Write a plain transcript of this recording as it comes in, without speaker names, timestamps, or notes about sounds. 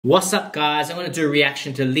What's up guys, I'm going to do a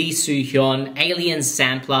reaction to Lee Suhyun, Alien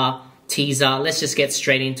Sampler, teaser. Let's just get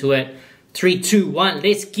straight into it. 3, 2, 1,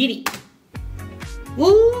 let's get it.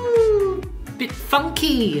 Woo! Bit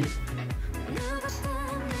funky.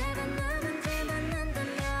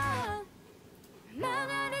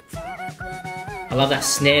 I love that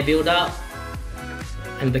snare build up.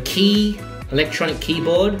 And the key, electronic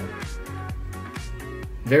keyboard.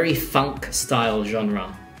 Very funk style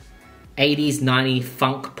genre. 80s, 90s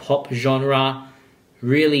funk pop genre,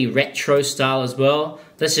 really retro style as well.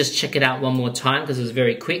 Let's just check it out one more time because it was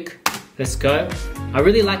very quick. Let's go. I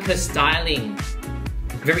really like her styling.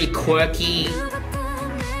 Very quirky,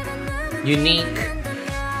 unique,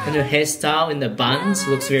 and her hairstyle in the buns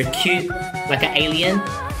looks very cute, like an alien.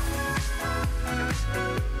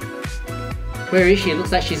 Where is she? It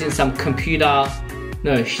looks like she's in some computer.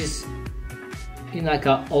 No, she's in like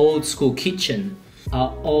an old school kitchen.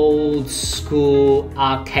 An old school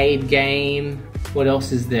arcade game. What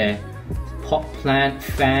else is there? Pot plant,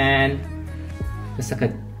 fan. There's like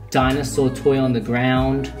a dinosaur toy on the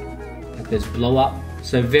ground. Like there's blow up.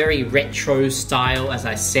 So very retro style, as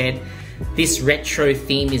I said. This retro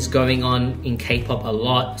theme is going on in K-pop a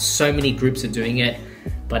lot. So many groups are doing it,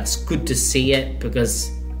 but it's good to see it because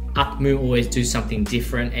Akmu always do something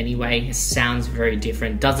different anyway. It sounds very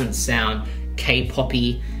different. Doesn't sound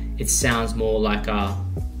K-poppy. It sounds more like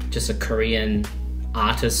just a Korean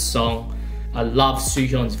artist song. I love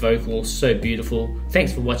Suhyun's vocals, so beautiful.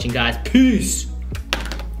 Thanks for watching guys, peace!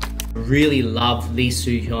 Really love Lee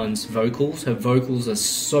Suhyun's vocals. Her vocals are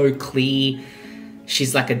so clear.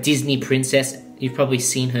 She's like a Disney princess. You've probably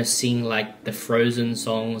seen her sing like the Frozen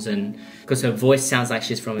songs, and because her voice sounds like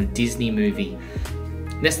she's from a Disney movie.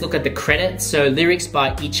 Let's look at the credits. So lyrics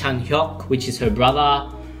by Lee Chang-hyuk, which is her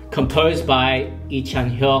brother. Composed by Lee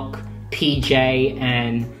Chang-hyuk, PJ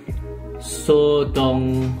and So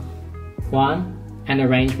Dong-hwan, and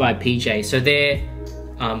arranged by PJ. So they're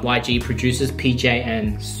YG producers, PJ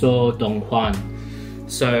and So Dong-hwan.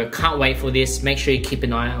 So can't wait for this. Make sure you keep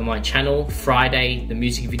an eye on my channel. Friday, the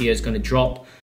music video is going to drop.